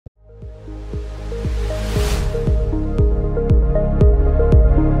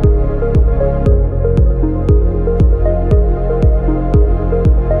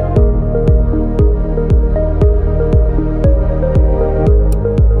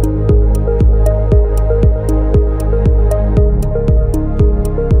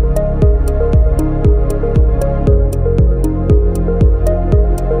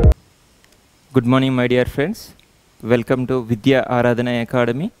Good morning, my dear friends. Welcome to Vidya Aradhana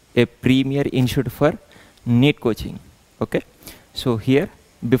Academy, a premier institute for NEET coaching. Okay. So here,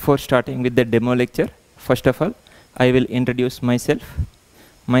 before starting with the demo lecture, first of all, I will introduce myself.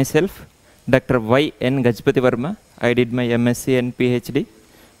 Myself, Dr. Y.N. Gajapati Varma. I did my MSc and PhD.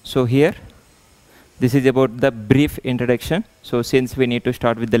 So here, this is about the brief introduction. So since we need to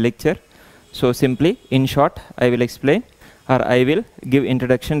start with the lecture, so simply, in short, I will explain or I will give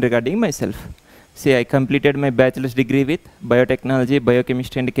introduction regarding myself. See, I completed my bachelor's degree with biotechnology,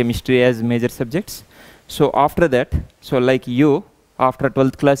 biochemistry and chemistry as major subjects. So after that, so like you, after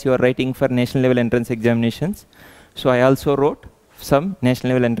 12th class, you are writing for national level entrance examinations. So I also wrote some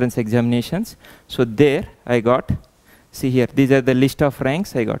national level entrance examinations. So there I got, see here, these are the list of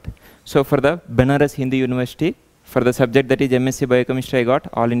ranks I got. So for the Banaras Hindu University, for the subject that is MSc Biochemistry, I got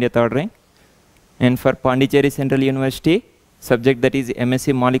All India 3rd rank. And for Pondicherry Central University, subject that is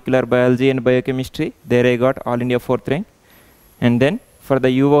MSc Molecular Biology and Biochemistry, there I got All India 4th rank. And then for the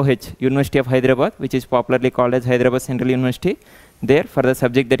UOH, University of Hyderabad, which is popularly called as Hyderabad Central University, there for the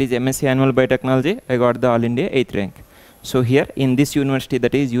subject that is MSc Animal Biotechnology, I got the All India 8th rank. So here in this university,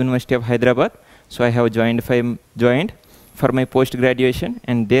 that is University of Hyderabad, so I have joined for my post-graduation,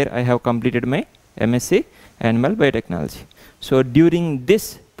 and there I have completed my MSc Animal Biotechnology. So during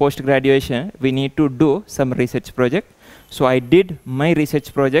this post-graduation, we need to do some research project. So I did my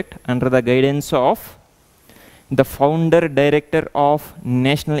research project under the guidance of the founder director of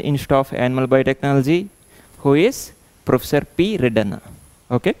National Institute of Animal Biotechnology, who is Professor P. Redana.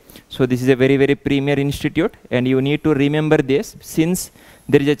 Okay, so this is a very, very premier institute, and you need to remember this, since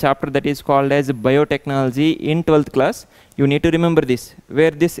there is a chapter that is called as biotechnology in 12th class. You need to remember this.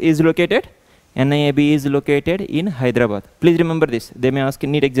 Where this is located? NIAB is located in Hyderabad. Please remember this. They may ask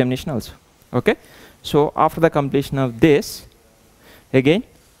in NEET examination also. Okay. So after the completion of this, again,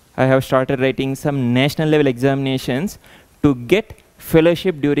 I have started writing some national level examinations to get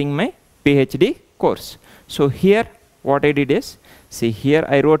fellowship during my PhD course. So here, what I did is, see here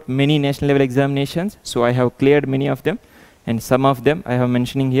I wrote many national level examinations. So I have cleared many of them, and some of them I have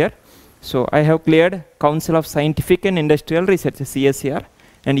mentioning here. So I have cleared Council of Scientific and Industrial Research, CSIR,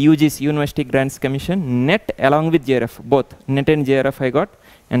 and UGC, University Grants Commission, NET along with JRF, both NET and JRF I got,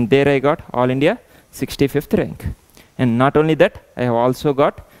 and there I got All India 65th rank. And not only that, I have also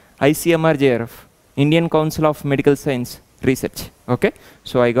got ICMR JRF, Indian Council of Medical Science Research. Okay,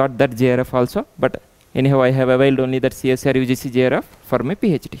 so I got that JRF also, but anyhow I have availed only that CSIR UGC JRF for my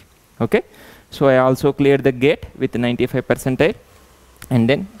PhD. Okay, so I also cleared the GATE with 95 percentile, and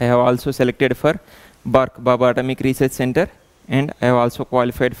then I have also selected for BARC, Baba Atomic Research Center, and I have also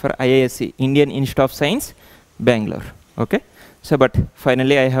qualified for IISc, Indian Institute of Science, Bangalore. Okay, so but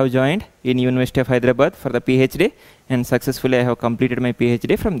finally I have joined in University of Hyderabad for the PhD, and successfully I have completed my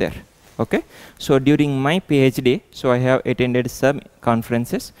PhD from there. Okay, so during my PhD, so I have attended some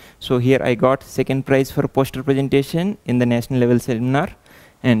conferences. So here I got second prize for poster presentation in the national level seminar,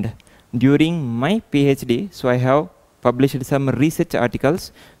 and during my PhD, so I have published some research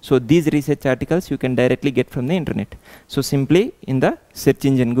articles. So these research articles you can directly get from the internet. So simply in the search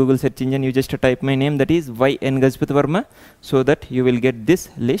engine, Google search engine, you just type my name, that is Y.N. Gajapati Varma, so that you will get this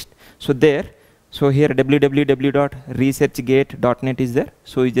list. So there, so here www.researchgate.net is there.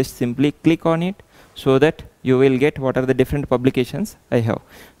 So you just simply click on it, so that you will get what are the different publications I have.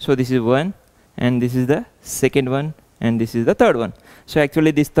 So this is one, and this is the second one, and this is the third one. So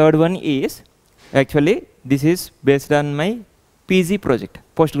actually this third one is, actually this is based on my PG project,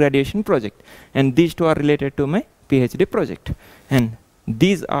 post-graduation project, and these two are related to my PhD project, and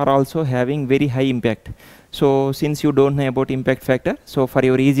these are also having very high impact. So since you don't know about impact factor, so for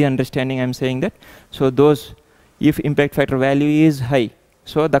your easy understanding I am saying that, so those, if impact factor value is high,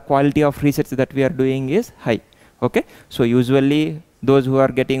 so the quality of research that we are doing is high. Okay, so usually those who are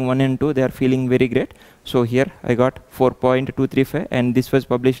getting 1 and 2, they are feeling very great. So here I got 4.235, and this was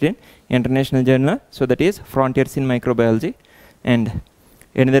published in International Journal, so that is Frontiers in Microbiology. And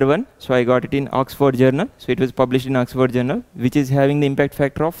another one, so I got it in Oxford Journal, so it was published in Oxford Journal, which is having the impact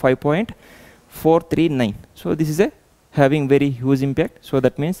factor of 5.439. so this is a having very huge impact, so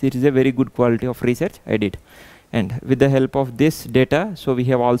that means it is a very good quality of research I did. And with the help of this data, so we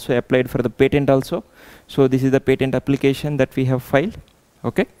have also applied for the patent also. So this is the patent application that we have filed.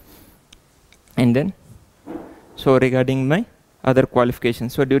 Okay, and then so regarding my other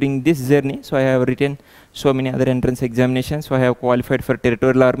qualifications, so during this journey, so I have written so many other entrance examinations. So I have qualified for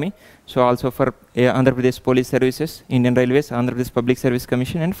Territorial Army, so also for Andhra Pradesh Police Services, Indian Railways, Andhra Pradesh Public Service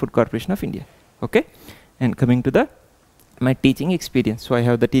Commission, and Food Corporation of India. Okay, and coming to the my teaching experience, so I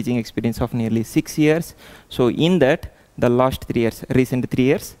have the teaching experience of nearly 6 years. So in that, the last 3 years, recent 3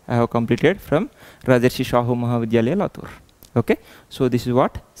 years, I have completed from Rajarshi Shahu Mahavidyalaya, Latur. Okay, so this is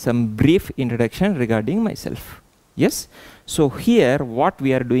what some brief introduction regarding myself. Yes, so here what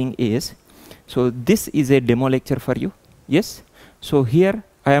we are doing is, so this is a demo lecture for you. Yes, so here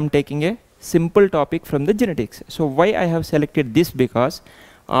I am taking a simple topic from the genetics. So why I have selected this, because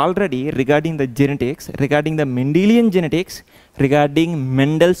already regarding the genetics, regarding the Mendelian genetics, regarding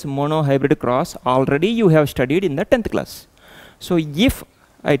Mendel's monohybrid cross, already you have studied in the 10th class. So if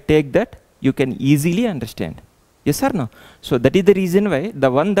I take that, you can easily understand. Yes or no? So that is the reason why the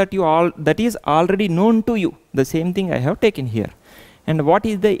one that that is already known to you, the same thing I have taken here. And what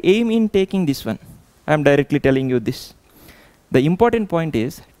is the aim in taking this one? I am directly telling you this. The important point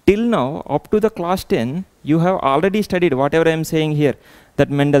is, till now, up to the class 10, you have already studied whatever I am saying here, that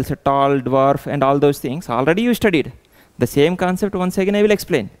Mendel's tall, dwarf, and all those things, already you studied. The same concept once again I will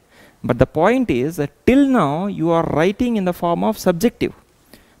explain. But the point is that till now, you are writing in the form of subjective,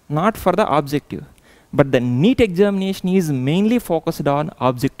 not for the objective. But the NEET examination is mainly focused on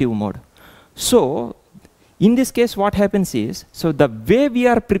objective mode. So in this case, what happens is, so the way we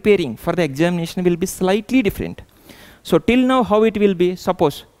are preparing for the examination will be slightly different. So till now, how it will be,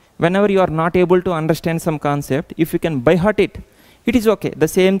 suppose whenever you are not able to understand some concept, if you can by heart it, it is okay. The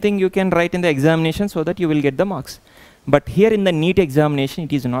same thing you can write in the examination so that you will get the marks. But here in the NEET examination,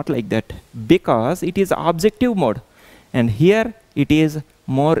 it is not like that, because it is objective mode. And here it is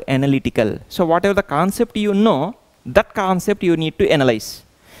more analytical. So whatever the concept you know, that concept you need to analyze.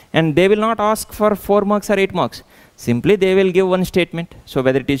 And they will not ask for 4 marks or 8 marks. Simply they will give one statement. So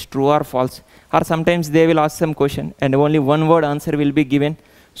whether it is true or false, or sometimes they will ask some question and only one word answer will be given.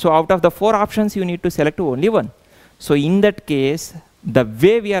 So out of the 4 options, you need to select only one. So in that case, the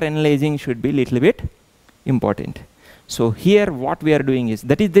way we are analyzing should be little bit important. So here what we are doing is,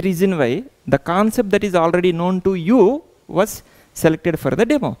 that is the reason why the concept that is already known to you was selected for the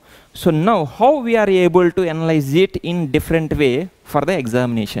demo. So now how we are able to analyze it in different way for the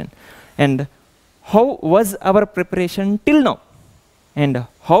examination, and how was our preparation till now, and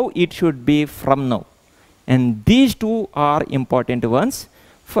how it should be from now. And these two are important ones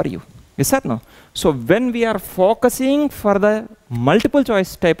for you. Yes or no? So when we are focusing for the multiple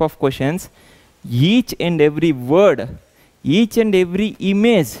choice type of questions, each and every word, each and every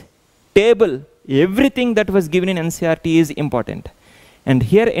image, table, everything that was given in NCERT is important. And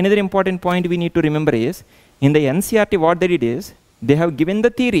here another important point we need to remember is, in the NCERT what they did is, they have given the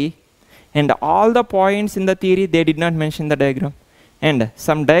theory, and all the points in the theory they did not mention the diagram. And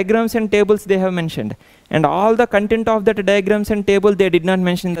some diagrams and tables they have mentioned, and all the content of that diagrams and table they did not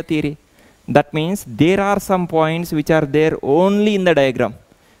mention the theory. That means there are some points which are there only in the diagram,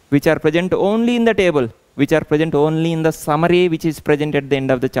 which are present only in the table, which are present only in the summary which is present at the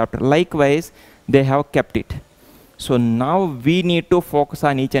end of the chapter. Likewise, they have kept it. So now we need to focus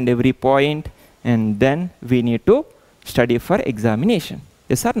on each and every point, and then we need to study for examination.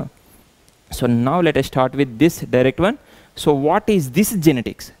 Yes or no? So now let us start with this direct one. So what is this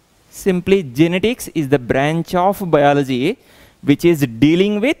genetics? Simply, genetics is the branch of biology which is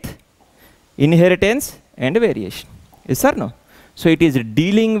dealing with inheritance and variation. Yes or no? So it is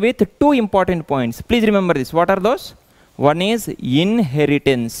dealing with 2 important points. Please remember this. What are those? One is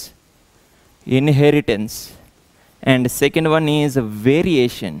inheritance. Inheritance. And second one is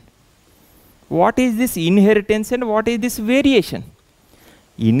variation. What is this inheritance and what is this variation?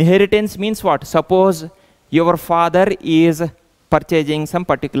 Inheritance means what? Suppose your father is purchasing some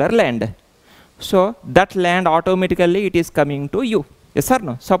particular land. So that land automatically it is coming to you. Yes or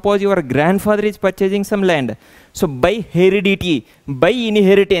no? Suppose your grandfather is purchasing some land. So by heredity, by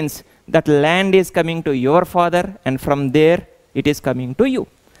inheritance, that land is coming to your father, and from there it is coming to you.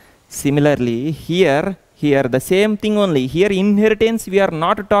 Similarly, here the same thing only. Here inheritance we are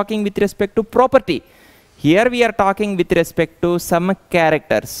not talking with respect to property. Here we are talking with respect to some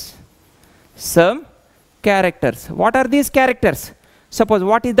characters. Some characters. What are these characters? Suppose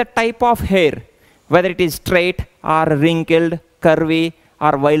what is the type of hair? Whether it is straight or wrinkled, curvy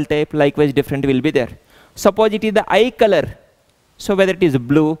or wild type, likewise different will be there. Suppose it is the eye color. So whether it is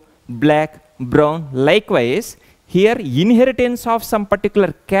blue, black, brown, likewise here inheritance of some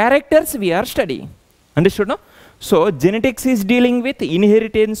particular characters we are studying. Understood, no? So genetics is dealing with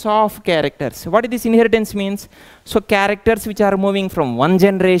inheritance of characters. What is this inheritance means? So characters which are moving from one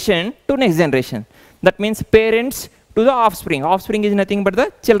generation to next generation. That means parents to the offspring. Offspring is nothing but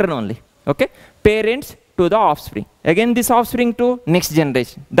the children only. Okay? Parents to the offspring. Again this offspring to next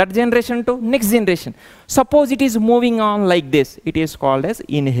generation. That generation to next generation. Suppose it is moving on like this. It is called as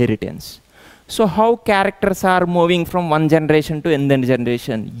inheritance. So how characters are moving from one generation to another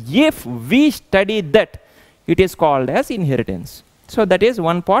generation? If we study that, it is called as inheritance. So that is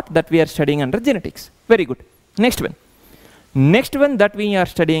one part that we are studying under genetics. Very good. Next one. Next one that we are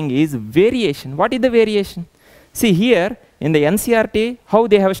studying is variation. What is the variation? See here in the NCERT, how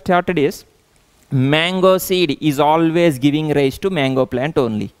they have started is mango seed is always giving rise to mango plant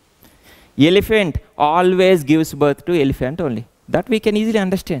only. Elephant always gives birth to elephant only. That we can easily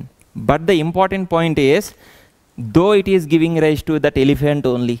understand. But the important point is, though it is giving rise to that elephant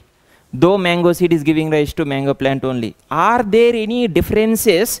only, though mango seed is giving rise to mango plant only, are there any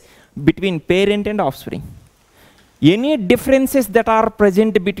differences between parent and offspring? Any differences that are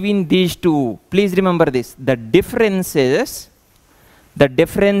present between these two? Please remember this. The differences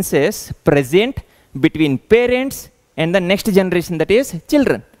present between parents and the next generation, that is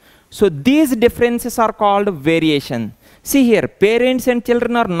children. So these differences are called variation. See here, parents and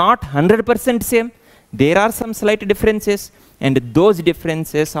children are not 100% same. There are some slight differences, and those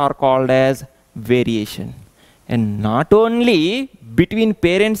differences are called as variation. And not only between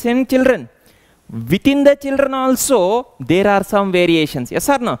parents and children, within the children also there are some variations. Yes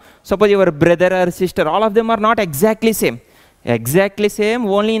or no? Suppose your brother or sister, all of them are not exactly same. Exactly same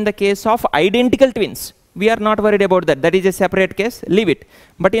only in the case of identical twins. We are not worried about that. That is a separate case. Leave it.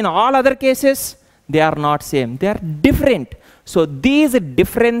 But in all other cases, they are not same. They are different. So these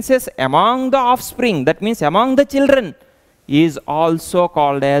differences among the offspring, that means among the children, is also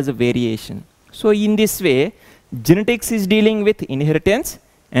called as variation. So in this way, genetics is dealing with inheritance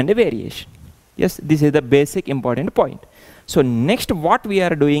and variation. Yes, this is the basic important point. So next what we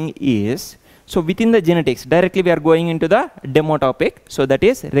are doing is, so within the genetics, directly we are going into the demo topic. So that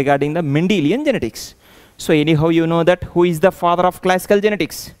is regarding the Mendelian genetics. So anyhow, you know that who is the father of classical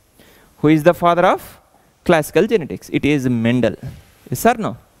genetics? Who is the father of classical genetics? It is Mendel. Yes or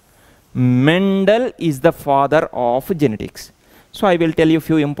no? Mendel is the father of genetics. So I will tell you a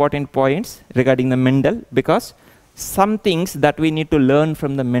few important points regarding the Mendel, because some things that we need to learn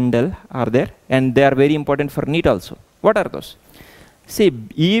from the Mendel are there, and they are very important for NEET also. What are those? See,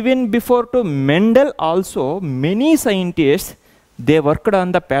 even before to Mendel also, many scientists, they worked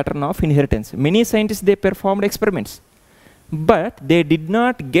on the pattern of inheritance. Many scientists, they performed experiments, but they did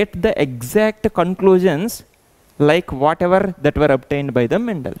not get the exact conclusions like whatever that were obtained by the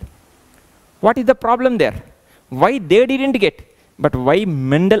Mendel. What is the problem there? Why they didn't get, but why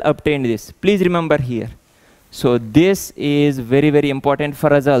Mendel obtained this? Please remember here. So this is very, very important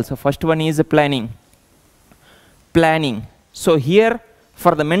for us also. First one is planning. Planning. So here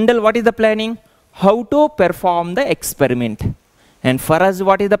for the Mendel, what is the planning? How to perform the experiment. And for us,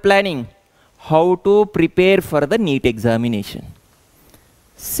 what is the planning? How to prepare for the NEET examination.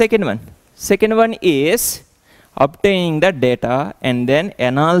 Second one is obtaining the data and then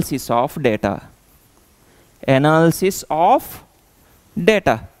analysis of data. Analysis of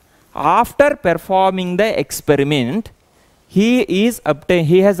data. After performing the experiment, he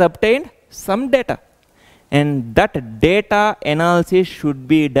has obtained some data, and that data analysis should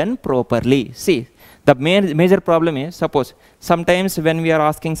be done properly. See, the major problem is, suppose sometimes when we are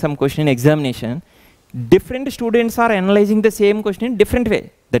asking some question in examination, different students are analyzing the same question in different way.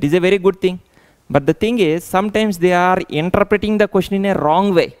 That is a very good thing. But the thing is, sometimes they are interpreting the question in a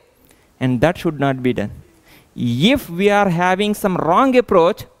wrong way, and that should not be done. If we are having some wrong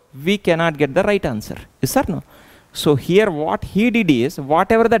approach, we cannot get the right answer. Yes or no? So here what he did is,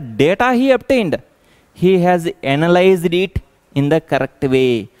 whatever the data he obtained, he has analyzed it in the correct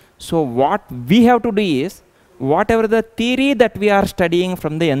way. So what we have to do is, whatever the theory that we are studying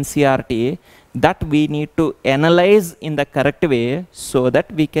from the NCERT, that we need to analyze in the correct way so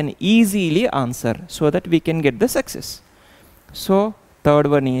that we can easily answer, so that we can get the success. So third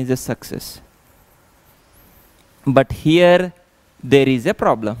one is a success. But here there is a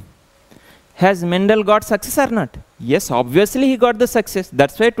problem. Has Mendel got success or not? Yes, obviously he got the success.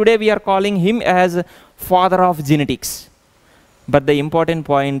 That's why today we are calling him as father of genetics. But the important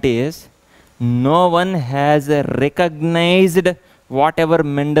point is, no one has recognized whatever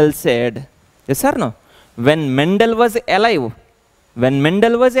Mendel said. Yes or no? When Mendel was alive,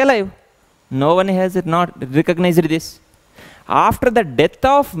 no one has not recognized this. After the death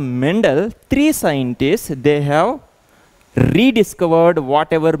of Mendel, 3 scientists, they have rediscovered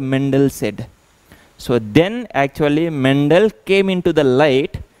whatever Mendel said. So then actually Mendel came into the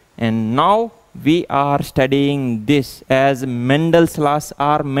light, and now we are studying this as Mendel's laws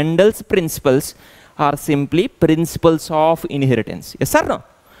or Mendel's principles, are simply principles of inheritance. Yes or no?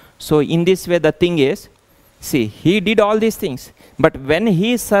 So in this way the thing is, see, he did all these things, but when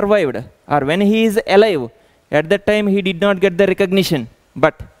he survived or when he is alive, at that time he did not get the recognition.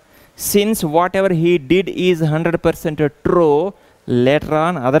 But since whatever he did is 100% true, later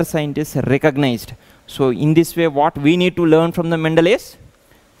on other scientists recognized. So in this way, what we need to learn from the Mendel is,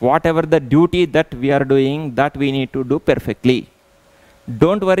 whatever the duty that we are doing, that we need to do perfectly.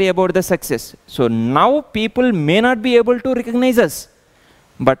 Don't worry about the success. So now people may not be able to recognize us,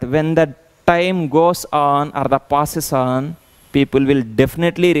 but when the time goes on or the passes on, people will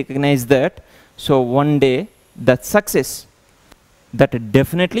definitely recognize that. So one day, that success, that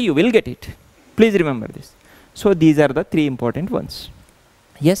definitely you will get it. Please remember this. So these are the three important ones.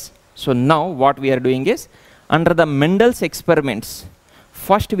 Yes. So now what we are doing is, under the Mendel's experiments,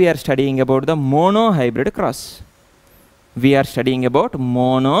 first we are studying about the mono-hybrid cross. We are studying about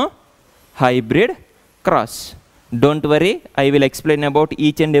mono-hybrid cross. Don't worry, I will explain about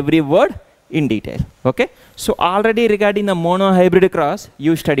each and every word in detail. Okay. So already regarding the mono-hybrid cross,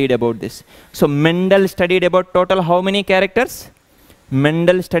 you studied about this. So Mendel studied about total how many characters?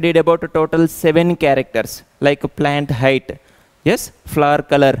 Mendel studied about total 7 characters, like plant height, yes, flower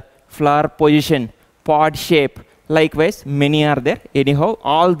color, flower position, pod shape. Likewise, many are there. Anyhow,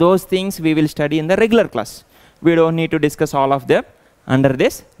 all those things we will study in the regular class. We don't need to discuss all of them under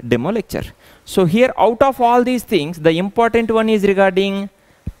this demo lecture. So here, out of all these things, the important one is regarding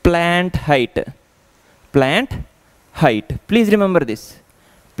plant height. Plant height. Please remember this.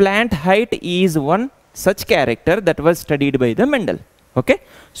 Plant height is one such character that was studied by the Mendel. Okay.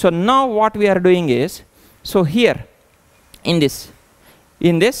 So now what we are doing is, so here in this,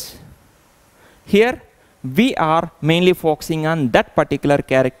 here we are mainly focusing on that particular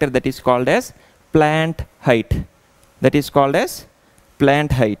character that is called as plant height. That is called as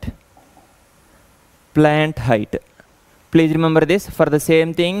plant height. Plant height. Please remember this. For the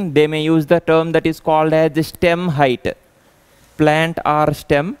same thing, they may use the term that is called as stem height. Plant or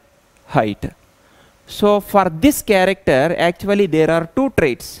stem height. So for this character, actually there are 2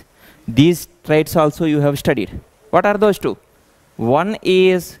 traits. These traits also you have studied. What are those 2? One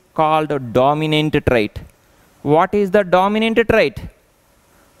is called a dominant trait. What is the dominant trait?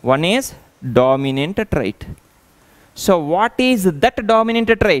 One is dominant trait. So what is that dominant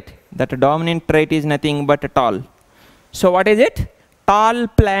trait? That dominant trait is nothing but tall. So what is it? Tall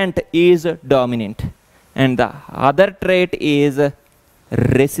plant is dominant. And the other trait is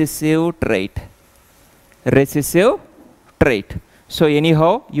recessive trait. Recessive trait. So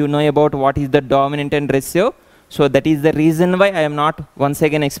anyhow, you know about what is the dominant and recessive. So that is the reason why I am not once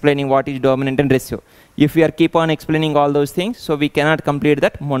again explaining what is dominant and recessive. If we are keep on explaining all those things, so we cannot complete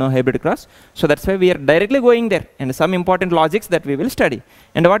that mono-hybrid cross. So that's why we are directly going there, and some important logics that we will study.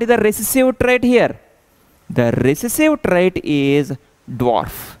 And what is the recessive trait here? The recessive trait is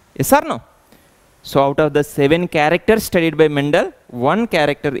dwarf. Yes or no? So out of the 7 characters studied by Mendel, 1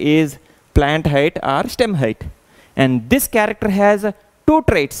 character is plant height or stem height. And this character has 2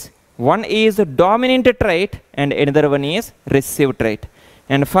 traits. One is dominant trait and another one is recessive trait.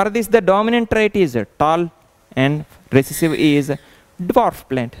 And for this, the dominant trait is tall and recessive is dwarf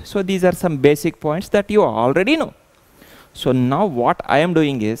plant. So these are some basic points that you already know. So now what I am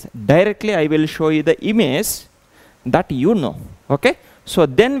doing is, directly I will show you the image that you know. Okay. So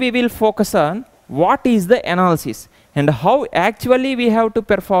then we will focus on what is the analysis and how actually we have to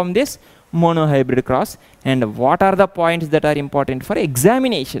perform this mono-hybrid cross, and what are the points that are important for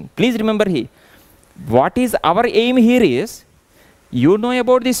examination. Please remember here, what is our aim here is, you know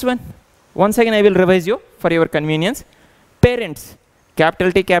about this one. Once again, I will revise you for your convenience. Parents,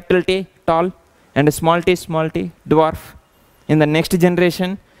 capital T, tall, and small t, dwarf. In the next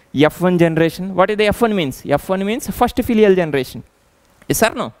generation, F1 generation. What is the F1 means? F1 means first filial generation. Yes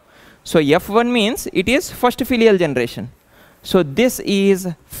or no? So F1 means it is first filial generation. So this is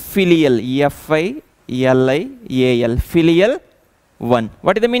filial, F-I-L-I-A-L, filial 1.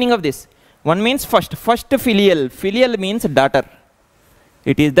 What is the meaning of this? 1 means first filial. Filial means daughter.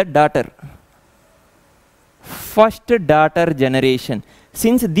 It is the daughter. First daughter generation.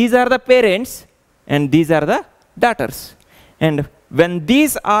 Since these are the parents and these are the daughters. And when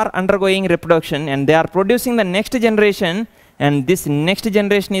these are undergoing reproduction and they are producing the next generation, and this next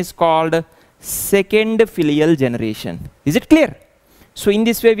generation is called second filial generation. Is it clear? So in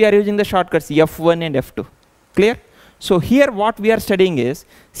this way we are using the shortcuts F1 and F2. Clear? So here what we are studying is,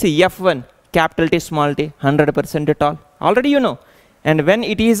 see F1, capital T, small t, 100% tall. Already you know. And when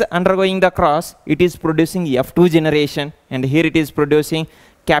it is undergoing the cross, it is producing F2 generation, and here it is producing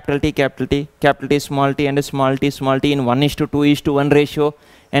capital T, small t, and small t in 1:2:1 ratio,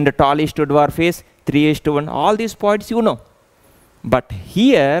 and tall is to dwarf is 3:1. All these points you know. But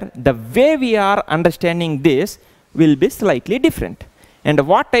here, the way we are understanding this will be slightly different. And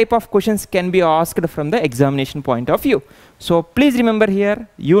what type of questions can be asked from the examination point of view. So please remember here,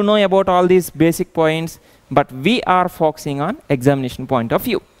 you know about all these basic points, but we are focusing on examination point of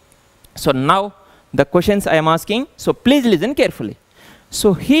view. So now, the questions I am asking. So please listen carefully.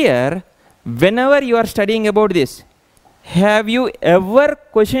 So here, whenever you are studying about this, have you ever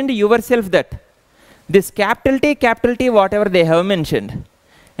questioned yourself that this capital T, whatever they have mentioned,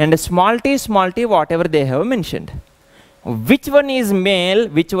 and small t, whatever they have mentioned, which one is male,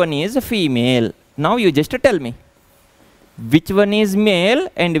 which one is female? Now you just tell me. Which one is male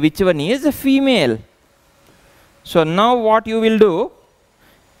and which one is female? So now what you will do,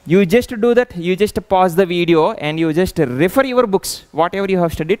 you just do that, you just pause the video and you just refer your books, whatever you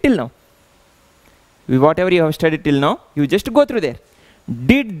have studied till now. Whatever you have studied till now, you just go through there.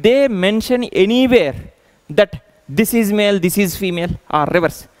 Did they mention anywhere that this is male, this is female, or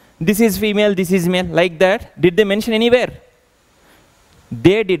reverse? This is female, this is male, like that? Did they mention anywhere?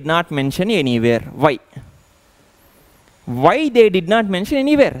 They did not mention anywhere. Why? Why they did not mention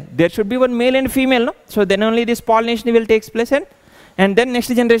anywhere? There should be one male and female, no? So then only this pollination will take place and then next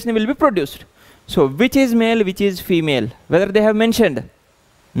generation will be produced. So which is male, which is female? Whether they have mentioned?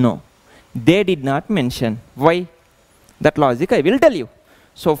 No. They did not mention. Why? That logic I will tell you.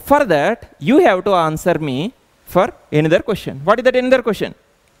 So for that, you have to answer me for another question. What is that another question?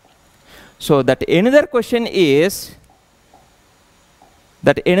 So that another question is,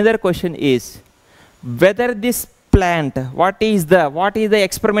 whether this plant, what is the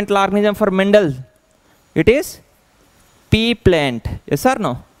experimental organism for Mendel? It is pea plant. Yes or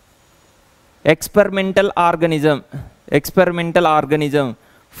no? Experimental organism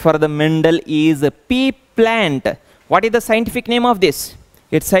for the Mendel is a pea plant. What is the scientific name of this?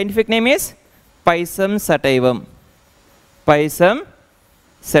 Its scientific name is Pisum sativum. Pisum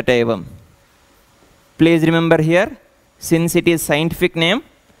sativum. Please remember here, since it is scientific name,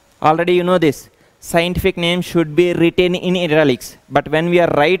 already you know this. Scientific name should be written in italics. But when we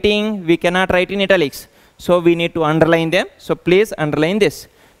are writing, we cannot write in italics. So we need to underline them. So please underline this.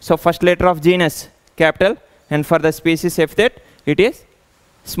 So first letter of genus, capital, and for the species epithet, it is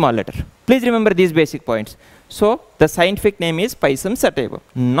small letter. Please remember these basic points. So the scientific name is Pisum sativum.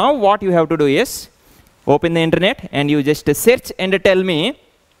 Now what you have to do is, open the internet and you just search and tell me,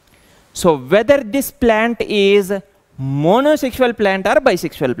 so whether this plant is monosexual plant or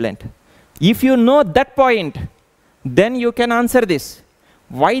bisexual plant. If you know that point, then you can answer this.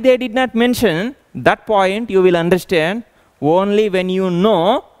 Why they did not mention that point, you will understand only when you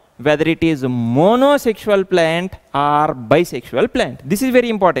know whether it is monosexual plant or bisexual plant. This is very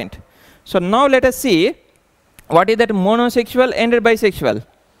important. So now let us see, what is that monosexual and bisexual?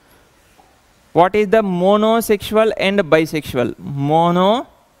 What is the monosexual and bisexual?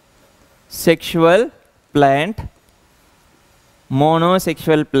 Monosexual plant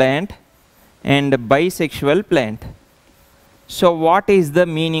and bisexual plant. So what is the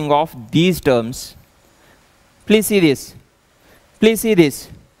meaning of these terms? Please see this.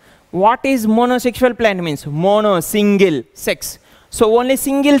 What is monosexual plant means? Mono, single, sex. So only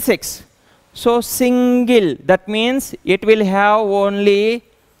single sex. So single, that means it will have only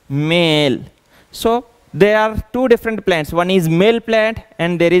male. So there are two different plants. One is male plant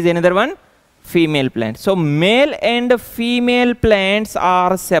and there is another one female plant. So male and female plants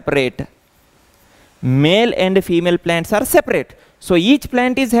are separate. Male and female plants are separate. So each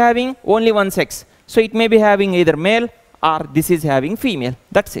plant is having only one sex. So it may be having either male or this is having female.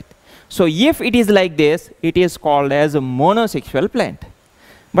 That's it. So if it is like this, it is called as a monosexual plant.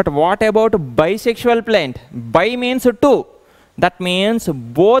 But what about bisexual plant? Bi means two. That means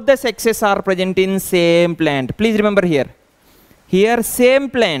both the sexes are present in same plant. Please remember here. Here same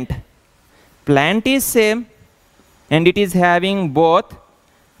plant. Plant is same and it is having both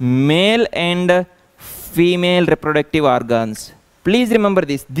male and female reproductive organs. Please remember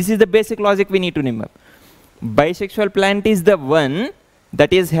this. This is the basic logic we need to remember. Bisexual plant is the one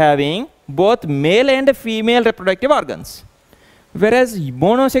that is having both male and female reproductive organs. Whereas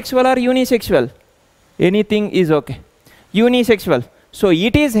monosexual or unisexual, anything is okay. Unisexual, so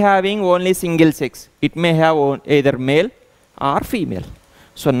it is having only single sex. It may have either male or female.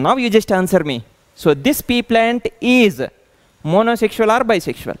 So now you just answer me. So this pea plant is monosexual or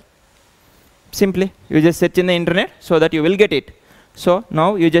bisexual? Simply, you just search in the internet so that you will get it. So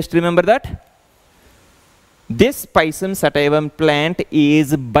now you just remember that this Pisum sativum plant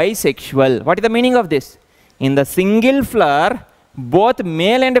is bisexual. What is the meaning of this? In the single flower, both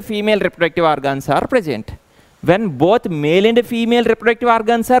male and female reproductive organs are present. When both male and female reproductive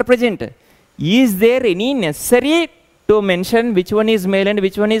organs are present, is there any necessary to mention which one is male and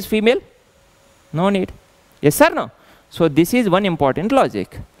which one is female? No need. Yes or no? So this is one important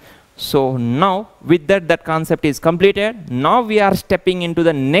logic. So now with that, that concept is completed. Now we are stepping into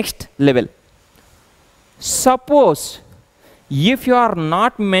the next level. Suppose if you are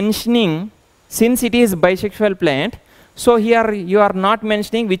not mentioning Since it is bisexual plant, so here you are not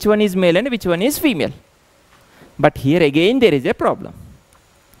mentioning which one is male and which one is female. But here again there is a problem.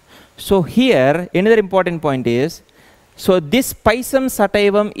 So here another important point is, so this Pisum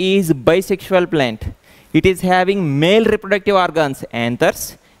sativum is bisexual plant. It is having male reproductive organs,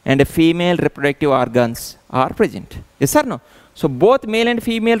 anthers, and female reproductive organs are present. Yes or no? So both male and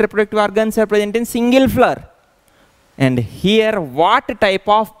female reproductive organs are present in single flower. And here what type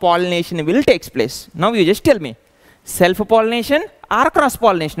of pollination will take place? Now you just tell me, self-pollination or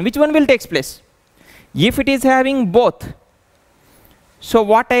cross-pollination, which one will take place? If it is having both, so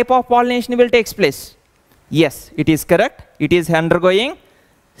what type of pollination will take place? Yes, it is correct. It is undergoing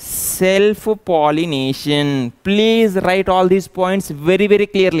self-pollination. Please write all these points very, very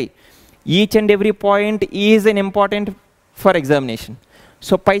clearly. Each and every point is an important for examination.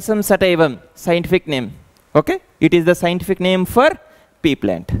 So Pisum sativum, scientific name. Okay, it is the scientific name for pea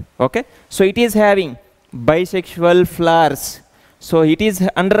plant. Okay, so it is having bisexual flowers. So it is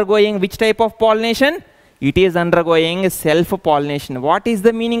undergoing which type of pollination? It is undergoing self-pollination. What is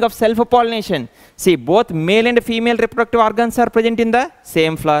the meaning of self-pollination? See, both male and female reproductive organs are present in the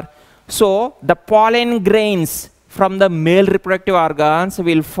same flower. So the pollen grains from the male reproductive organs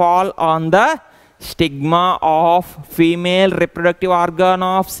will fall on the stigma of female reproductive organ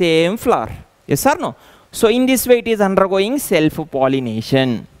of same flower. Yes or no? So in this way it is undergoing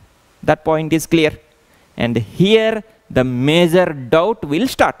self-pollination. That point is clear. And here the major doubt will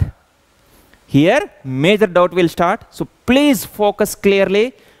start. Here major doubt will start. So please focus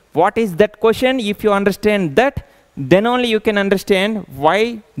clearly. What is that question? If you understand that, then only you can understand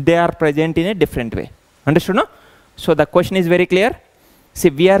why they are present in a different way. Understood, no? So the question is very clear. See,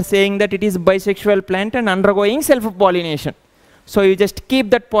 we are saying that it is bisexual plant and undergoing self-pollination. So you just keep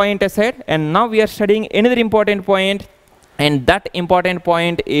that point aside, and now we are studying another important point, and that important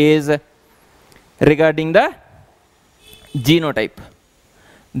point is regarding the genotype.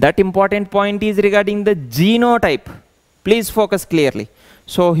 That important point is regarding the genotype. Please focus clearly.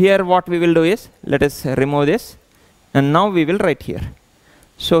 So here what we will do is, let us remove this, and now we will write here.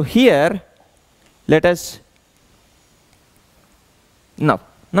 So here let us now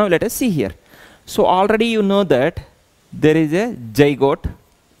let us see here. So already you know that there is a zygote.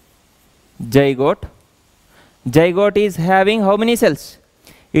 Zygote is having how many cells?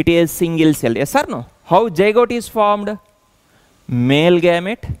 It is single cell. Yes or no? How zygote is formed? Male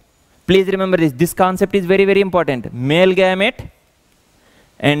gamete. Please remember this. This concept is very, very important. Male gamete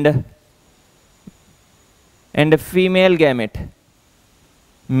and female gamete.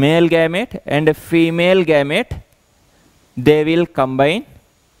 Male gamete and female gamete, they will combine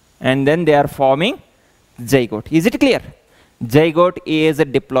and then they are forming zygote. Is it clear? Zygote is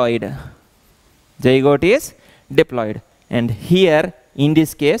diploid. Zygote is diploid. And here in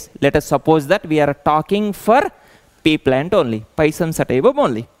this case, let us suppose that we are talking for pea plant only, Pisum sativum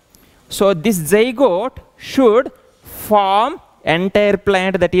only. So this zygote should form entire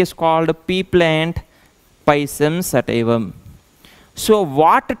plant, that is called pea plant Pisum sativum. So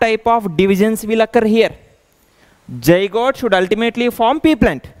what type of divisions will occur here? Zygote should ultimately form pea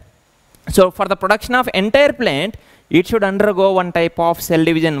plant. So for the production of entire plant, it should undergo one type of cell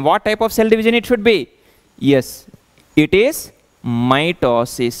division. What type of cell division it should be? Yes, it is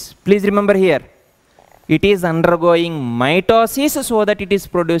mitosis. Please remember here, it is undergoing mitosis so that it is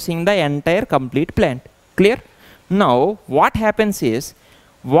producing the entire complete plant. Clear? Now what happens is,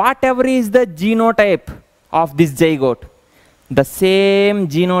 whatever is the genotype of this zygote, the same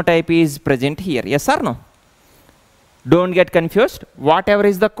genotype is present here. Yes or no? Don't get confused. Whatever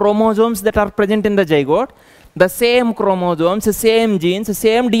is the chromosomes that are present in the zygote, the same chromosomes, the same genes, the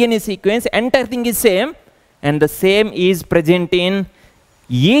same DNA sequence, entire thing is same, and the same is present in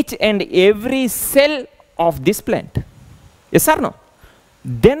each and every cell of this plant. Yes or no?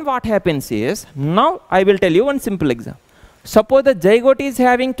 Then what happens is, now I will tell you one simple example. Suppose the zygote is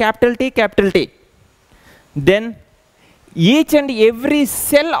having capital T, then each and every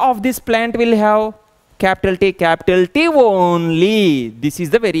cell of this plant will have capital T only. This is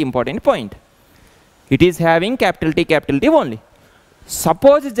the very important point. It is having capital T only.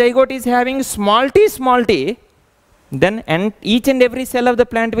 Suppose zygote is having small t, then each and every cell of the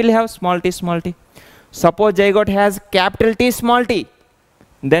plant will have small t. Suppose zygote has capital T,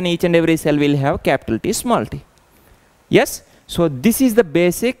 then each and every cell will have capital T. Yes? So this is the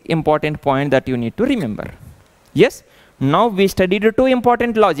basic important point that you need to remember. Yes? Now we studied two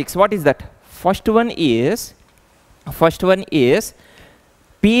important logics. What is that? First one is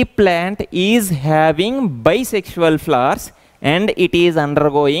pea plant is having bisexual flowers and it is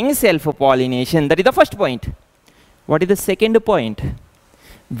undergoing self-pollination. That is the first point. What is the second point?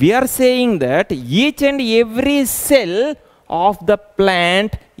 We are saying that each and every cell of the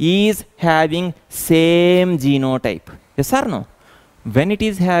plant is having same genotype. Yes or no? When it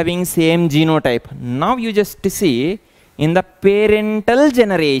is having same genotype, now you just see in the parental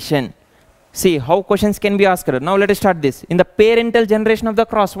generation. See how questions can be asked. Now let us start this. In the parental generation of the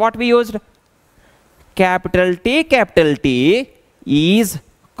cross, what we used? Capital T is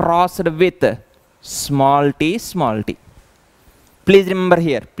crossed with small t, small t. Please remember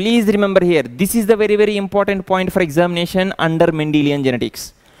here. Please remember here. This is the very, very important point for examination under Mendelian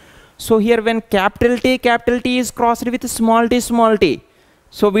genetics. So here when capital T is crossed with small t, small t.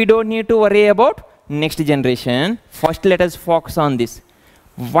 So we don't need to worry about next generation. First let us focus on this.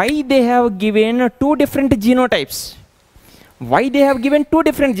 Why they have given two different genotypes? Why they have given two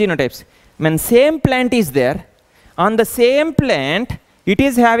different genotypes? When same plant is there, on the same plant, it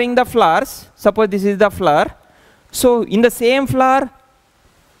is having the flowers. Suppose this is the flower. So in the same flower,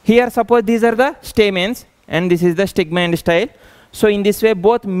 here suppose these are the stamens and this is the stigma and style. So in this way,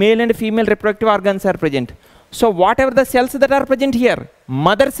 both male and female reproductive organs are present. So whatever the cells that are present here,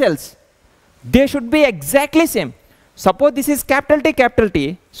 mother cells, they should be exactly same. Suppose this is capital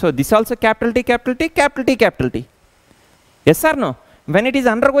T, so this also capital T. Yes or no? When it is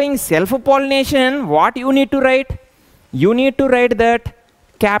undergoing self-pollination, what you need to write? You need to write that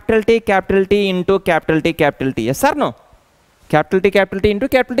capital T into capital T. Yes or no? Capital T into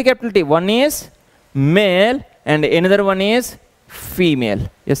capital T. One is male and another one is female.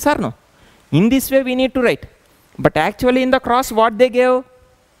 Yes or no? In this way we need to write. But actually in the cross what they gave?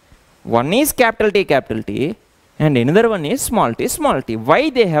 One is capital T and another one is small t. Why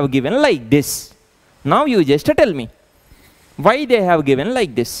they have given like this? Now you just tell me. Why they have given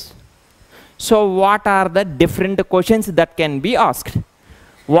like this? So what are the different questions that can be asked?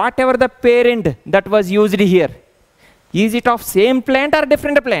 Whatever the parent that was used here, is it of same plant or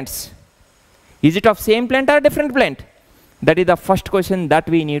different plants? Is it of same plant or different plant? That is the first question that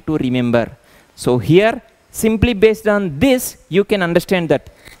we need to remember. So here, simply based on this, you can understand that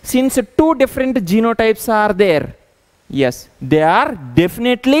since two different genotypes are there, yes, they are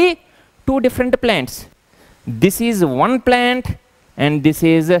definitely two different plants. This is one plant and this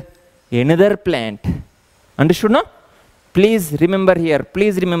is another plant. Understood now? Please remember here.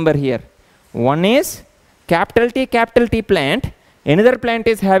 One is capital T plant. Another plant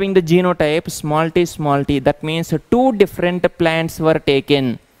is having the genotype small t. That means two different plants were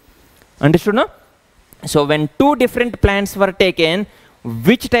taken. Understood now? So when two different plants were taken,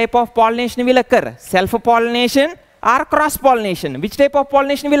 which type of pollination will occur? Self-pollination or cross-pollination? Which type of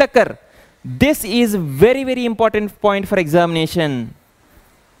pollination will occur? This is very, very important point for examination.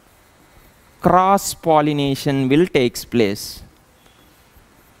 Cross-pollination will take place.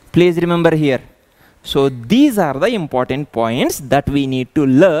 Please remember here. So these are the important points that we need to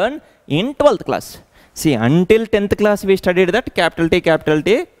learn in 12th class. See, until 10th class we studied that capital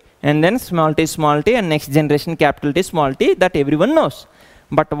T and then small t and next generation capital T small t, that everyone knows.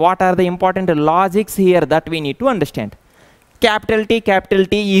 But what are the important logics here that we need to understand? Capital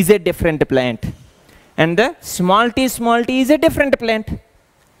T is a different plant and the small t is a different plant.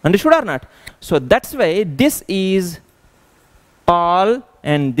 Understood or not? So that's why this is tall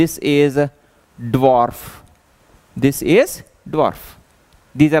and this is dwarf. This is dwarf.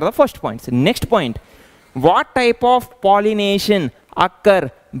 These are the first points. Next point, what type of pollination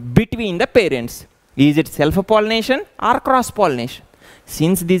occur between the parents? Is it self-pollination or cross-pollination?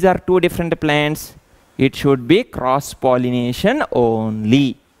 Since these are two different plants, it should be cross-pollination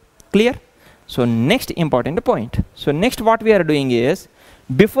only. Clear? So next important point. So next what we are doing is,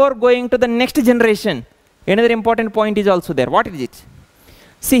 before going to the next generation, another important point is also there. What is it?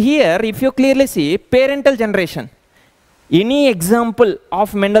 See here, if you clearly see parental generation, any example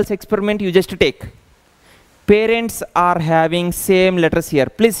of Mendel's experiment you just take. Parents are having same letters here.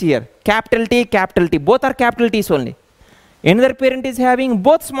 Please here, capital T, both are capital T's only. Another parent is having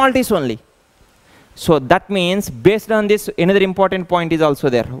both small t's only. So that means based on this, another important point is also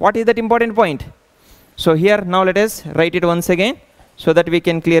there. What is that important point? So here, now let us write it once again so that we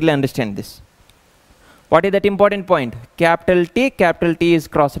can clearly understand this. What is that important point? Capital T is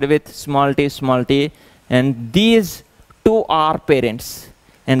crossed with small t, and these two are parents.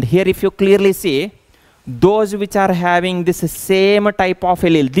 And here if you clearly see, those which are having this same type of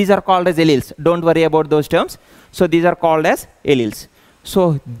allele, these are called as alleles. Don't worry about those terms. So these are called as alleles.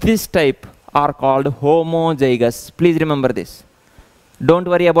 So this type are called homozygous. Please remember this. Don't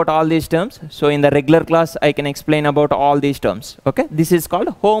worry about all these terms. So in the regular class, I can explain about all these terms. Okay, this is called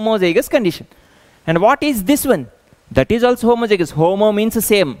homozygous condition. And what is this one? That is also homozygous. Homo means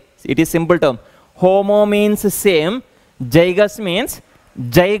same. It is simple term. Homo means same. Zygous means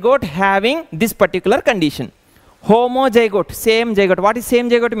zygote having this particular condition. Homozygote, same zygote. What is same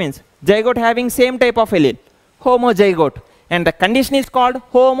zygote means? Zygote having same type of allele. Homozygote. And the condition is called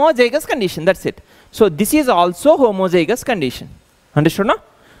homozygous condition. That's it. So this is also homozygous condition. Understood now?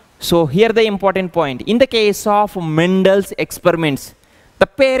 So here the important point. In the case of Mendel's experiments, the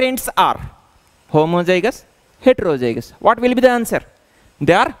parents are homozygous, heterozygous. What will be the answer?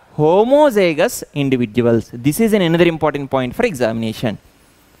 They are homozygous individuals. This is another important point for examination.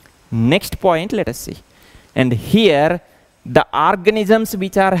 Next point, let us see. And here, the organisms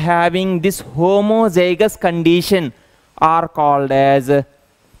which are having this homozygous condition are called as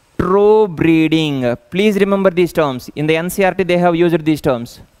true breeding. Please remember these terms. In the NCERT, they have used these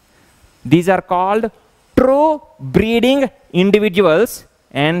terms. These are called true breeding individuals,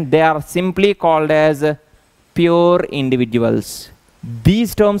 and they are simply called as pure individuals.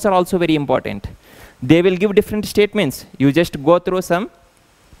 These terms are also very important. They will give different statements. You just go through some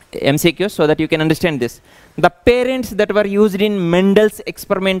MCQs so that you can understand this. The parents that were used in Mendel's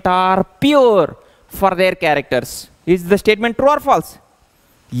experiment are pure for their characters. Is the statement true or false?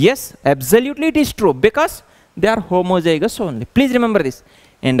 Yes, absolutely it is true, because they are homozygous only. Please remember this.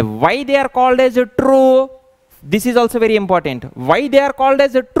 And why they are called as a true? This is also very important. Why they are called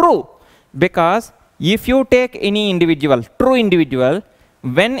as a true? Because if you take any individual, true individual,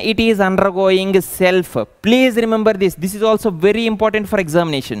 when it is undergoing self, please remember this. This is also very important for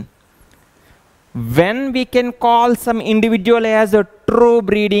examination. When we can call some individual as a true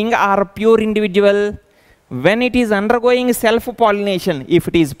breeding or pure individual, when it is undergoing self-pollination, if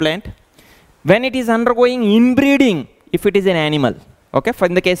it is plant, when it is undergoing inbreeding, if it is an animal. Okay, for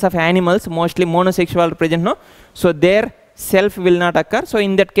in the case of animals, mostly monosexual present, no? So their self will not occur. So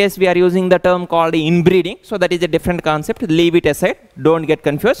in that case, we are using the term called inbreeding. So that is a different concept. Leave it aside. Don't get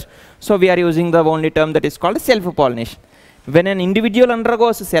confused. So we are using the only term that is called self-pollination. When an individual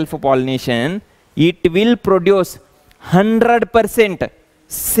undergoes self-pollination, it will produce 100%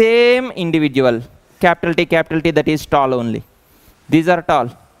 same individual. Capital T, that is tall only. These are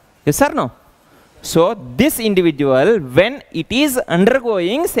tall. Yes or no? So this individual, when it is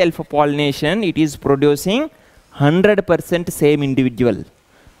undergoing self-pollination, it is producing 100% same individual.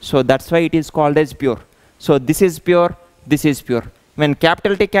 So that's why it is called as pure. So this is pure, this is pure. When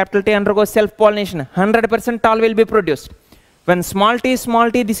capital T undergoes self-pollination, 100% tall will be produced. When small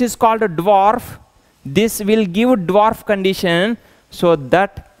t, this is called a dwarf. This will give dwarf condition, so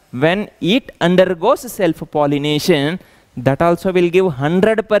that when it undergoes self-pollination, that also will give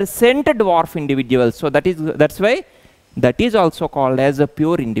 100% dwarf individual. So that's why that is also called as a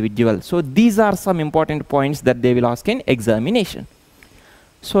pure individual. So these are some important points that they will ask in examination.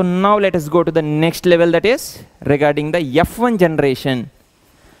 So now let us go to the next level, that is regarding the F1 generation,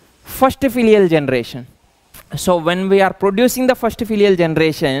 first filial generation. So when we are producing the first filial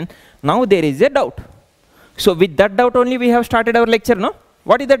generation, now there is a doubt. So with that doubt only we have started our lecture, no?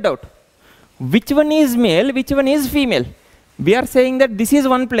 What is that doubt? Which one is male, which one is female? We are saying that this is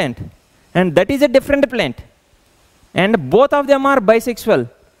one plant and that is a different plant, and both of them are bisexual,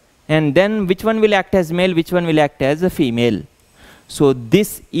 and then which one will act as male, which one will act as a female? So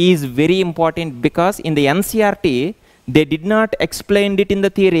this is very important, because in the NCERT they did not explain it in the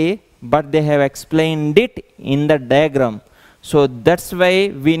theory, but they have explained it in the diagram. So that's why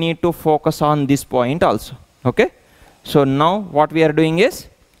we need to focus on this point also. Okay, so now what we are doing is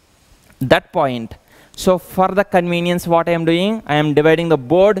that point. So for the convenience, what I am doing, I am dividing the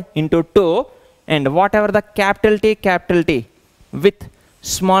board into two, and whatever the capital T with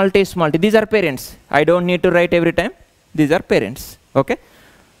small t, these are parents. I don't need to write every time. These are parents. Okay,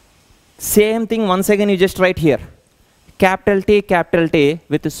 same thing once again you just write here. Capital T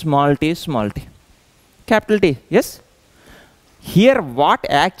with small t. Capital T, yes? Here what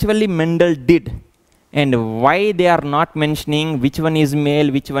actually Mendel did, and why they are not mentioning which one is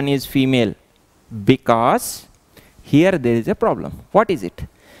male, which one is female? Because here there is a problem. What is it?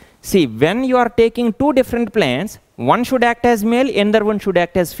 See, when you are taking two different plants, one should act as male, another one should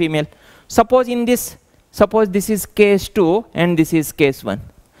act as female. Suppose this is case 2 and this is case 1.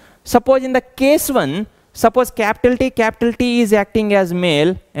 Suppose in the case 1, suppose capital T is acting as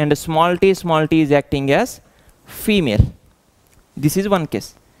male and small t is acting as female. This is one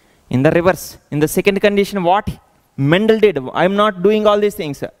case. In the reverse, in the second condition, what Mendel did, I am not doing all these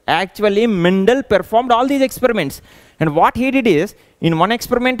things. Actually, Mendel performed all these experiments. And what he did is, in one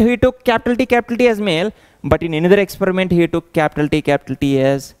experiment, he took capital T as male, but in another experiment, he took capital T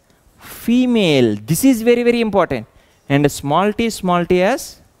as female. This is very, very important. And small t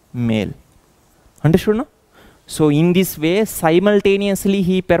as male. Understood, no? So in this way, simultaneously,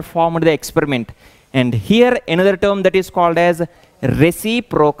 he performed the experiment. And here, another term that is called as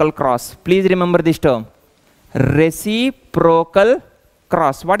reciprocal cross. Please remember this term. Reciprocal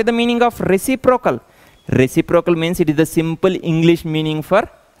cross. What is the meaning of reciprocal? Reciprocal means it is the simple English meaning for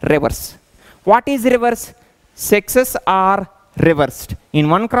reverse. What is reverse? Sexes are reversed. In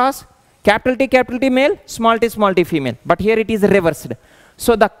one cross, capital T male, small t female. But here it is reversed.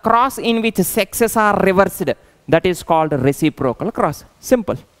 So the cross in which sexes are reversed, that is called reciprocal cross.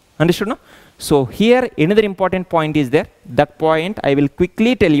 Simple. Understood, no? So here another important point is there. That point I will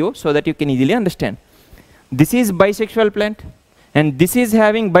quickly tell you so that you can easily understand. This is bisexual plant, and this is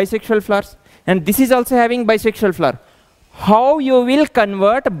having bisexual flowers, and this is also having bisexual flower. How you will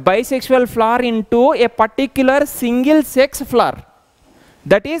convert bisexual flower into a particular single sex flower?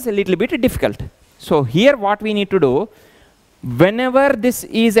 That is a little bit difficult. So here what we need to do, whenever this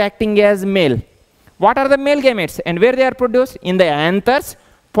is acting as male, what are the male gametes and where they are produced? In the anthers,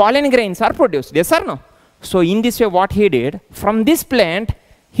 pollen grains are produced. Yes or no? So in this way what he did, from this plant,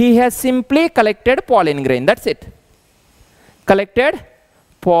 he has simply collected pollen grain. That's it. Collected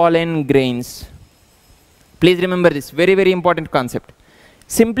pollen grains. Please remember this, very, very important concept.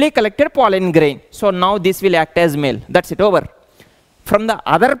 Simply collected pollen grain. So now this will act as male. That's it, over. From the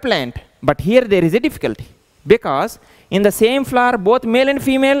other plant, but here there is a difficulty, because in the same flower both male and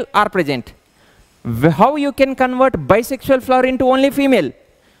female are present. How you can convert bisexual flower into only female?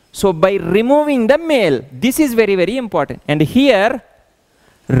 So by removing the male, this is very, very important. And here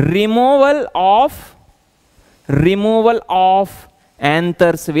removal of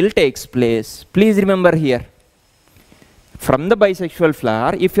anthers will take place. Please remember here, from the bisexual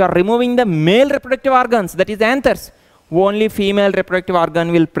flower, if you are removing the male reproductive organs, that is anthers, only female reproductive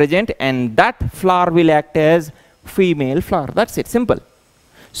organ will present, and that flower will act as female flower. That's it, simple.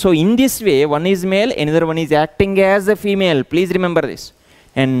 So in this way, one is male, another one is acting as a female. Please remember this.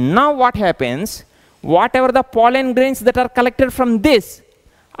 And now what happens, whatever the pollen grains that are collected from this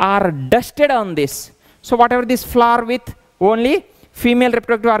are dusted on this. So whatever this flower with only female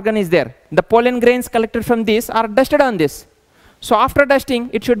reproductive organ is there, the pollen grains collected from this are dusted on this. So after dusting,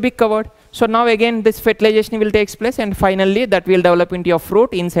 it should be covered. So now again this fertilization will take place, and finally that will develop into a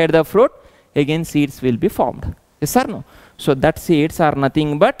fruit. Inside the fruit, again seeds will be formed. Yes or no? So that seeds are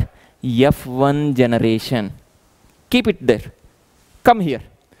nothing but F1 generation. Keep it there. Come here.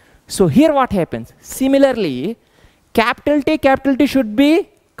 So here what happens? Similarly, capital T should be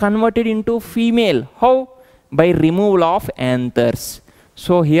converted into female. How? By removal of anthers.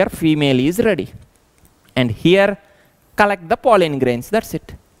 So here female is ready. And here collect the pollen grains. That's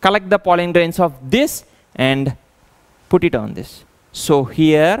it. Collect the pollen grains of this and put it on this. So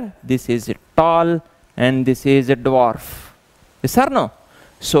here this is a tall and this is a dwarf. Yes or no?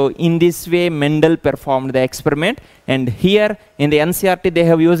 So in this way Mendel performed the experiment, and here in the NCERT they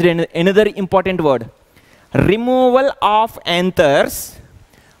have used another important word. Removal of anthers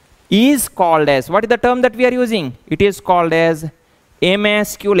is called as, what is the term that we are using? It is called as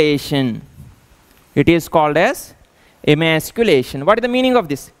emasculation. It is called as emasculation. What is the meaning of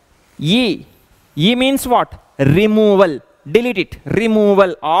this? E means what? Removal. Delete it.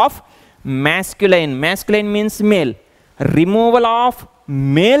 Removal of masculine. Masculine means male. Removal of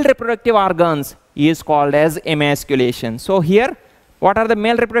male reproductive organs is called as emasculation. So here, what are the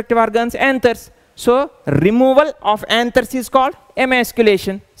male reproductive organs? Anthers. So removal of anthers is called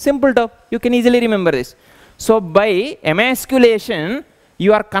emasculation. Simple term. You can easily remember this. So by emasculation,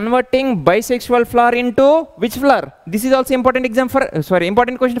 you are converting bisexual flower into which flower? This is also important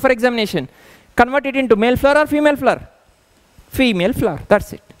important question for examination. Convert it into male flower or female flower? Female flower.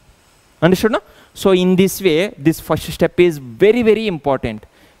 That's it. Understood, no? So in this way, this first step is very, very important.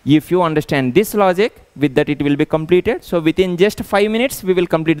 If you understand this logic, with that it will be completed. So within just 5 minutes, we will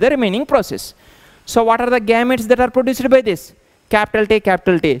complete the remaining process. So what are the gametes that are produced by this?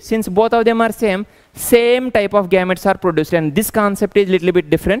 Capital T. Since both of them are same type of gametes are produced, and this concept is little bit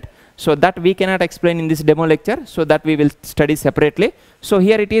different. So that we cannot explain in this demo lecture. So that we will study separately. So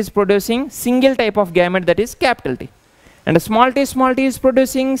here it is producing single type of gamete, that is capital T. And small t is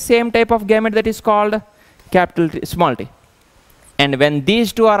producing same type of gamete, that is called capital T, small t. And when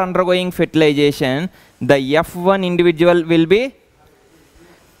these two are undergoing fertilization, the F1 individual will be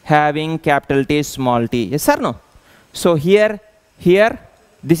having capital T, small t. Yes or no? So here,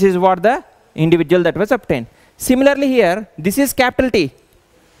 this is what the individual that was obtained. Similarly here, this is capital T.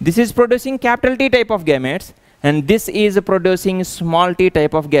 This is producing capital T type of gametes, and this is producing small t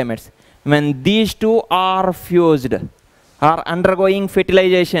type of gametes. When these two are fused, are undergoing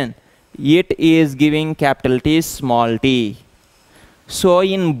fertilization, it is giving capital T, small t. So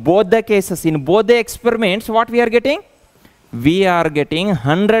in both the cases, in both the experiments, what we are getting? We are getting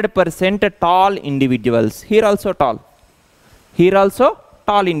 100% tall individuals. Here also tall. here also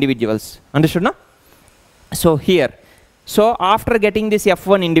tall individuals. Understood, no? So here, so after getting this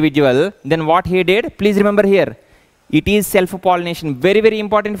F1 individual, then what he did, please remember here, it is self-pollination, very, very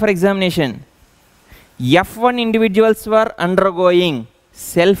important for examination. F1 individuals were undergoing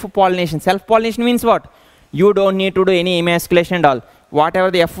self-pollination. Self-pollination means what? You don't need to do any emasculation and all. Whatever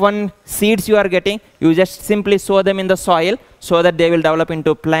the F1 seeds you are getting, you just simply sow them in the soil so that they will develop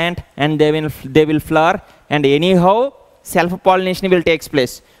into plant and they will flower, and anyhow self-pollination will take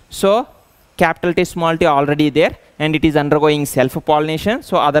place. So capital T small t already there, and it is undergoing self-pollination.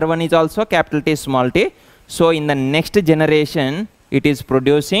 So other one is also capital T small t. So in the next generation, it is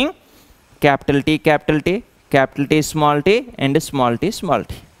producing capital T, capital T, capital T small t, and small t, small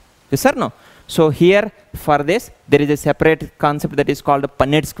t. Yes or no? So here for this, there is a separate concept that is called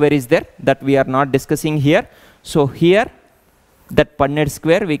Punnett square is there, that we are not discussing here. So here, that Punnett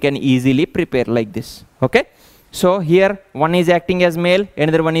square we can easily prepare like this. Okay? So here one is acting as male,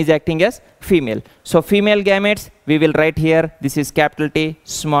 another one is acting as female. So female gametes we will write here, this is capital T,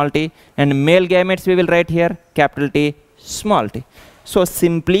 small t, and male gametes we will write here capital T, small t. So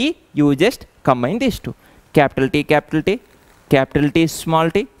simply you just combine these two, capital T, capital T, capital T,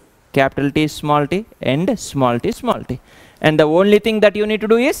 small t, capital T, small t, and small t, small t. And the only thing that you need to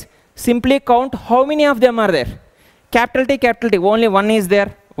do is simply count how many of them are there. Capital T, only one is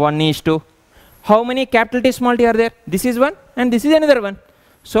there, 1 is 2. How many capital T, small t are there? This is one and this is another one.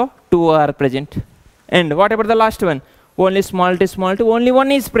 So 2 are present. And what about the last one? Only small t, only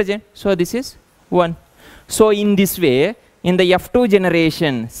one is present. So this is 1. So in this way, in the F2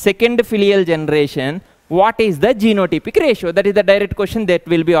 generation, second filial generation, what is the genotypic ratio? That is the direct question that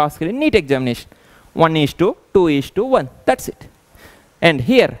will be asked in NEET examination. 1 is to 2 is to 1. That's it. And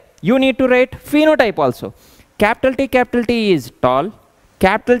here you need to write phenotype also. Capital T is tall.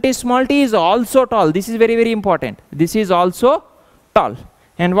 Capital T small t is also tall. This is very, very important. This is also tall.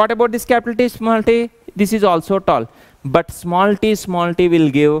 And what about this capital T small t? This is also tall. But small t will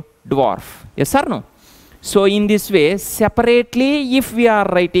give dwarf. Yes or no? So in this way, separately if we are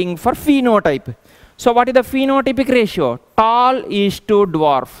writing for phenotype. So what is the phenotypic ratio? Tall is to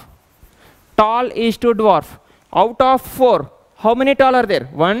dwarf. Tall is to dwarf. Out of 4, how many tall are there?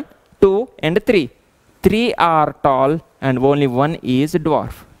 1, 2, and 3. 3 are tall and only 1 is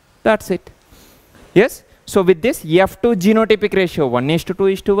dwarf. That's it. Yes? So with this, F2 genotypic ratio 1 is to 2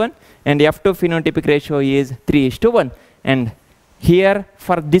 is to 1, and F2 phenotypic ratio is 3 is to 1. And here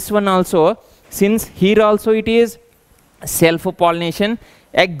for this one also, since here also it is self-pollination,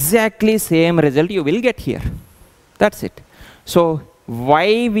 exactly same result you will get here. That's it. So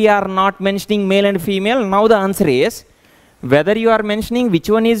why we are not mentioning male and female? Now the answer is whether you are mentioning which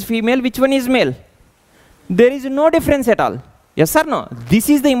one is female, which one is male. There is no difference at all. Yes or no? This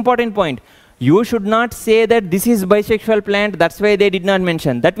is the important point. You should not say that this is bisexual plant, that's why they did not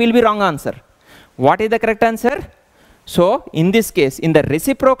mention. That will be wrong answer. What is the correct answer? So in this case, in the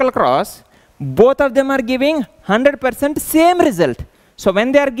reciprocal cross, both of them are giving 100% same result. So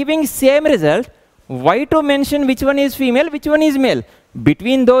when they are giving same result, why to mention which one is female, which one is male?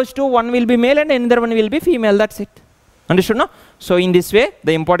 Between those two, one will be male and another one will be female. That's it. Understood, no? So in this way,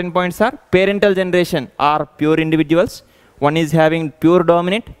 the important points are parental generation are pure individuals. One is having pure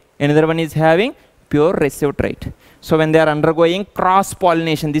dominant, another one is having pure recessive trait. So when they are undergoing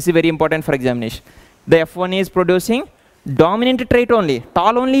cross-pollination, this is very important for examination. The F1 is producing dominant trait only,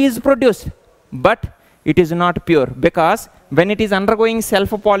 tall only is produced, but it is not pure, because when it is undergoing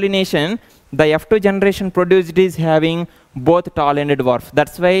self-pollination, the F2 generation produced is having both tall and dwarf.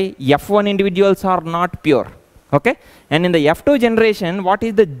 That's why F1 individuals are not pure. Okay? And in the F2 generation, what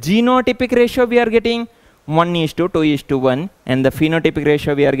is the genotypic ratio we are getting? 1 is to 2 is to 1, and the phenotypic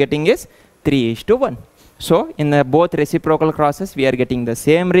ratio we are getting is 3 is to 1. So in the both reciprocal crosses, we are getting the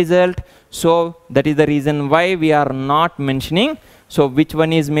same result. So that is the reason why we are not mentioning so which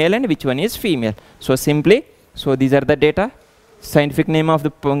one is male and which one is female. So simply, so these are the data. Scientific name of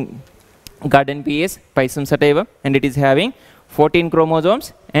the garden pea is Pisum sativum, and it is having 14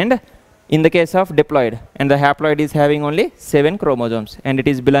 chromosomes, and in the case of diploid, and the haploid is having only 7 chromosomes, and it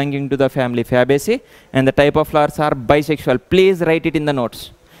is belonging to the family Fabaceae, and the type of flowers are bisexual. Please write it in the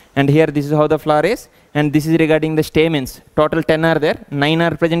notes. And here this is how the flower is, and this is regarding the stamens. Total 10 are there, 9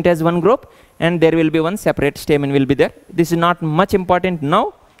 are present as one group, and there will be one separate stamen will be there. This is not much important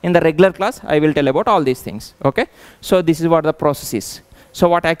now. In the regular class, I will tell about all these things. Okay? So this is what the process is. So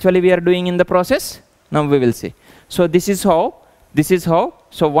what actually we are doing in the process? Now we will see. So this is how.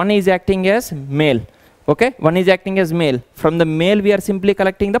 So one is acting as male. Okay? One is acting as male. From the male, we are simply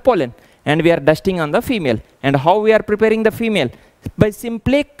collecting the pollen, and we are dusting on the female. And how we are preparing the female? By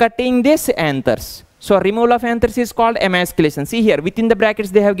simply cutting these anthers. So removal of anthers is called emasculation. See here, within the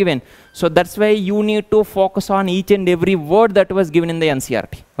brackets they have given. So that's why you need to focus on each and every word that was given in the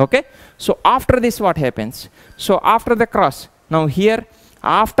NCERT. Okay. So after this, what happens? So after the cross, now here,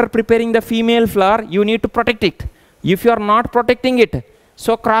 after preparing the female flower, you need to protect it. If you are not protecting it,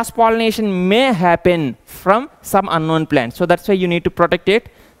 so cross-pollination may happen from some unknown plant. So that's why you need to protect it.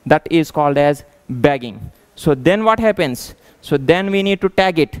 That is called as bagging. So then what happens? So then we need to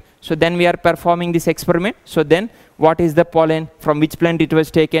tag it. So then we are performing this experiment. So then what is the pollen, from which plant it was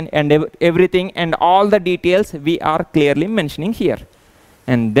taken, and everything, and all the details we are clearly mentioning here.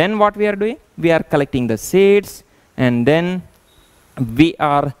 And then what we are doing? We are collecting the seeds, and then we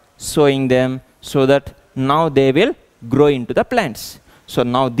are sowing them so that now they will grow into the plants. So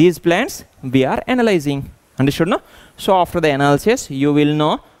now these plants we are analyzing. Understood, no? So after the analysis, you will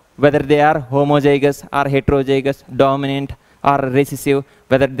know whether they are homozygous or heterozygous, dominant or recessive,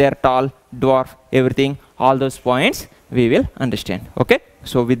 whether they are tall, dwarf, everything, all those points we will understand. Okay.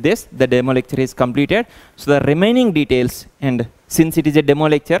 So with this, the demo lecture is completed. So the remaining details, and since it is a demo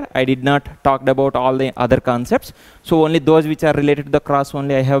lecture, I did not talk about all the other concepts. So only those which are related to the cross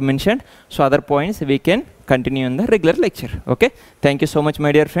only I have mentioned. So other points we can continue in the regular lecture. Okay. Thank you so much,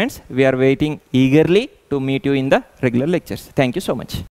 my dear friends. We are waiting eagerly to meet you in the regular lectures. Thank you so much.